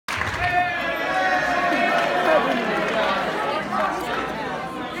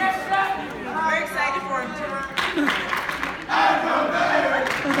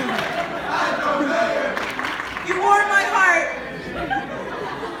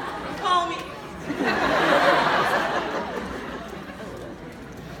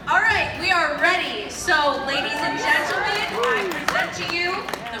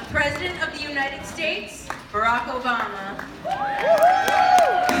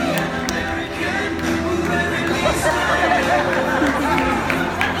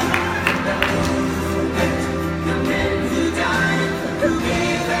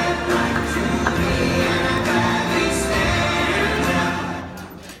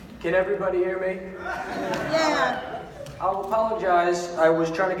Can everybody hear me? Yeah. I'll apologize. I was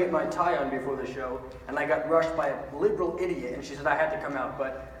trying to get my tie on before the show, and I got rushed by a liberal idiot, and she said I had to come out,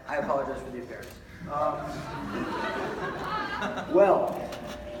 but I apologize for the appearance. Well,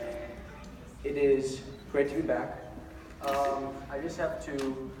 it is great to be back. I just have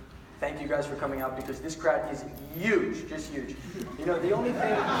to thank you guys for coming out because this crowd is huge, just huge. You know, the only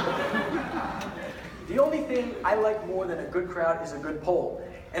thing I like more than a good crowd is a good poll.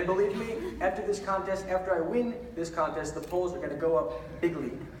 And believe me, after this contest, after I win this contest, the polls are going to go up big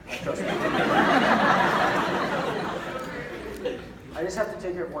league. Trust me. I just have to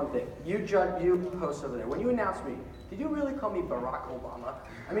take care of one thing. You hosts over there, when you announced me, did you really call me Barack Obama?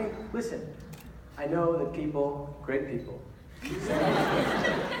 I mean, listen, I know that people, great people, say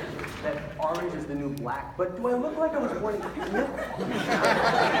that orange is the new black, but do I look like I was born in India?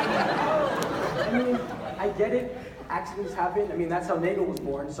 I mean, I get it. Accidents happen. I mean, that's how Nagel was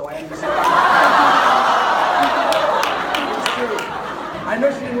born, so I understand. It's true. I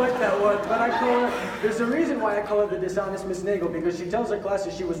know she didn't like that one, but I call her, there's a reason why I call her the dishonest Miss Nagel, because she tells her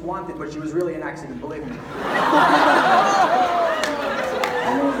classes she was wanted, but she was really an accident, believe me. I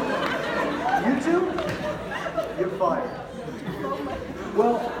mean, you two? You're fired.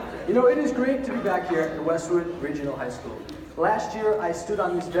 Well, you know, it is great to be back here at Westwood Regional High School. Last year, I stood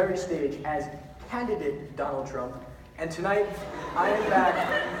on this very stage as candidate Donald Trump. And tonight, I am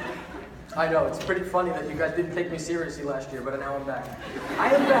back. I know, it's pretty funny that you guys didn't take me seriously last year, but now I'm back.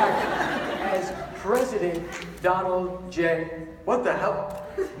 I am back as President Donald J. What the hell?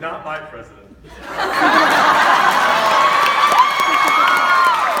 Not my president.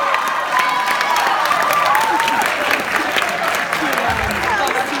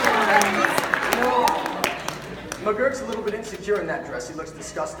 McGurk's a little bit insecure in that dress. He looks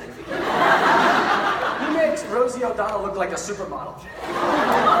disgusting. He makes Rosie O'Donnell look like a supermodel.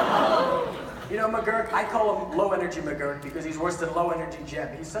 You know, McGurk, I call him low-energy McGurk because he's worse than low-energy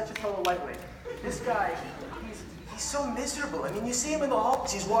Jeb. He's such a total lightweight. This guy, he's so miserable. I mean, you see him in the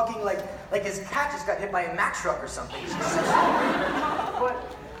halls, he's walking like his cat just got hit by a Mack truck or something. He's just so But,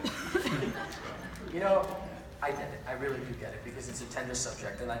 you know, I get it. I really do get it because it's a tender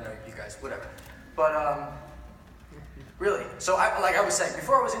subject, and I know you guys, whatever. But, really, so like I was saying,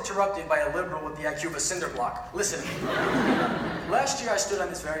 before I was interrupted by a liberal with the IQ of a cinder block, listen. Last year I stood on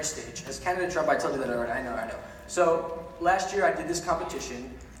this very stage. As candidate Trump, I told you that already, I know. So, last year I did this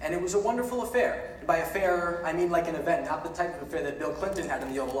competition, and it was a wonderful affair. By affair, I mean like an event, not the type of affair that Bill Clinton had in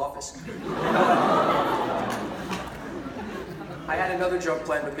the Oval Office. I had another joke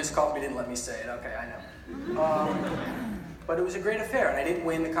planned, but Miss Coffey didn't let me say it. Okay, I know. But it was a great affair, and I didn't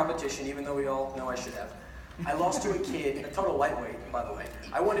win the competition, even though we all know I should have. I lost to a kid, a total lightweight, by the way.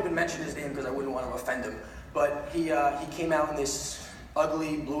 I won't even mention his name because I wouldn't want to offend him. But he came out in this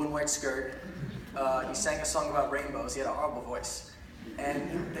ugly blue and white skirt. He sang a song about rainbows. He had a horrible voice. And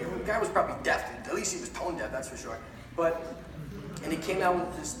the guy was probably deaf. At least he was tone deaf, that's for sure. And he came out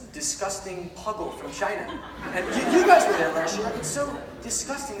with this disgusting puggle from China. And you guys were there last year. It's so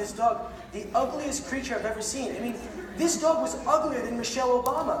disgusting, this dog. The ugliest creature I've ever seen. I mean, this dog was uglier than Michelle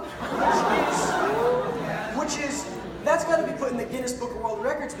Obama. That's got to be put in the Guinness Book of World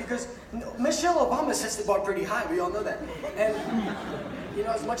Records because Michelle Obama sets the bar pretty high. We all know that. And, you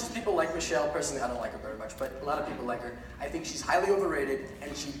know, as much as people like Michelle, personally, I don't like her very much, but a lot of people like her. I think she's highly overrated,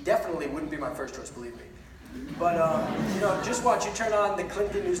 and she definitely wouldn't be my first choice, believe me. But, you know, just watch. You turn on the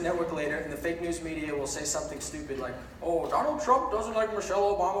Clinton News Network later, and the fake news media will say something stupid like, oh, Donald Trump doesn't like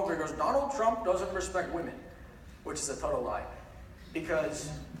Michelle Obama because Donald Trump doesn't respect women, which is a total lie. Because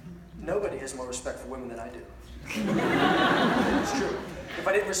nobody has more respect for women than I do. It's true. If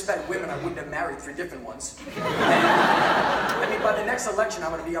I didn't respect women, I wouldn't have married 3 different ones. I mean, by the next election, I'm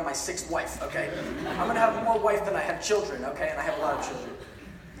going to be on my 6th wife, okay? I'm going to have more wife than I have children, okay? And I have a lot of children.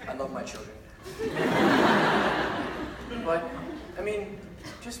 I love my children. But, I mean,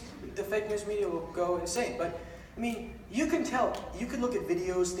 just the fake news media will go insane. But, I mean, you can tell, you can look at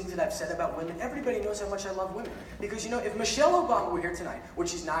videos, things that I've said about women. Everybody knows how much I love women. Because, you know, if Michelle Obama were here tonight, which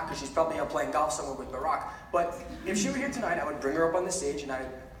she's not because she's probably out playing golf somewhere with Barack, but if she were here tonight, I would bring her up on the stage and I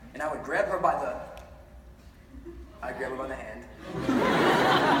would grab her by the... I'd grab her by the hand.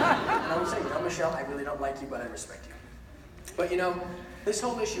 And I would say, you know, Michelle, I really don't like you, but I respect you. But, you know, this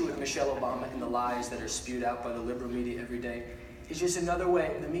whole issue with Michelle Obama and the lies that are spewed out by the liberal media every day is just another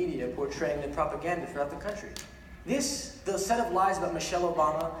way the media portraying the propaganda throughout the country. The set of lies about Michelle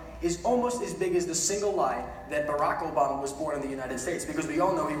Obama is almost as big as the single lie that Barack Obama was born in the United States, because we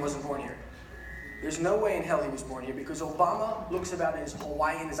all know he wasn't born here. There's no way in hell he was born here, because Obama looks about as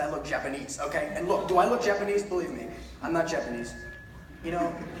Hawaiian as I look Japanese, okay? And look, do I look Japanese? Believe me, I'm not Japanese. You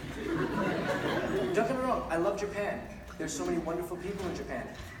know, don't get me wrong, I love Japan. There's so many wonderful people in Japan.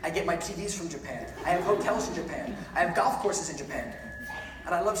 I get my TVs from Japan. I have hotels in Japan. I have golf courses in Japan.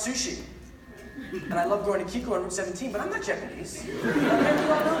 And I love sushi. And I love going to Kiko on Route 17, but I'm not Japanese. And we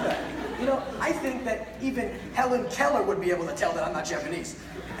all know that. You know, I think that even Helen Keller would be able to tell that I'm not Japanese.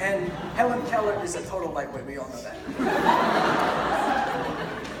 And Helen Keller is a total lightweight, we all know that.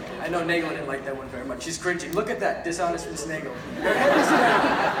 I know Nagel didn't like that one very much. She's cringing. Look at that, dishonest Miss Nagel. Her head is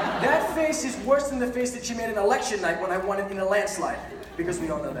down. That face is worse than the face that she made on election night when I won it in a landslide. Because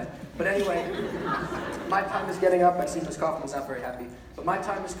we all know that. But anyway, my time is getting up. I see Miss Kaufman's not very happy. But my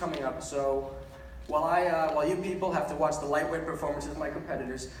time is coming up, so while you people have to watch the lightweight performances of my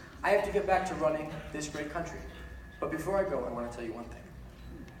competitors, I have to get back to running this great country. But before I go, I want to tell you one thing.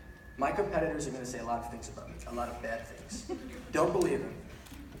 My competitors are going to say a lot of things about me, a lot of bad things. Don't believe them.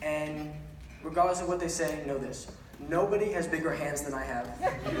 And regardless of what they say, know this. Nobody has bigger hands than I have.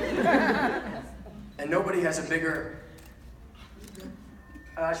 And nobody has a bigger...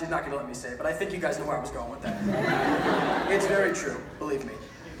 she's not going to let me say it, but I think you guys know where I was going with that. It's very true, believe me.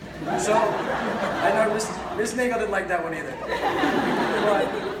 So, I know Miss Nagel didn't like that one either. But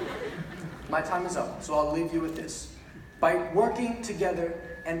my time is up, so I'll leave you with this. By working together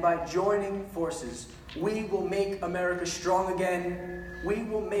and by joining forces, we will make America strong again. We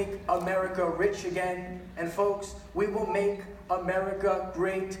will make America rich again. And folks, we will make America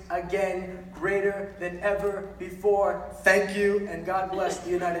great again, greater than ever before. Thank you, and God bless the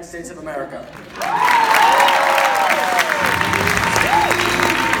United States of America.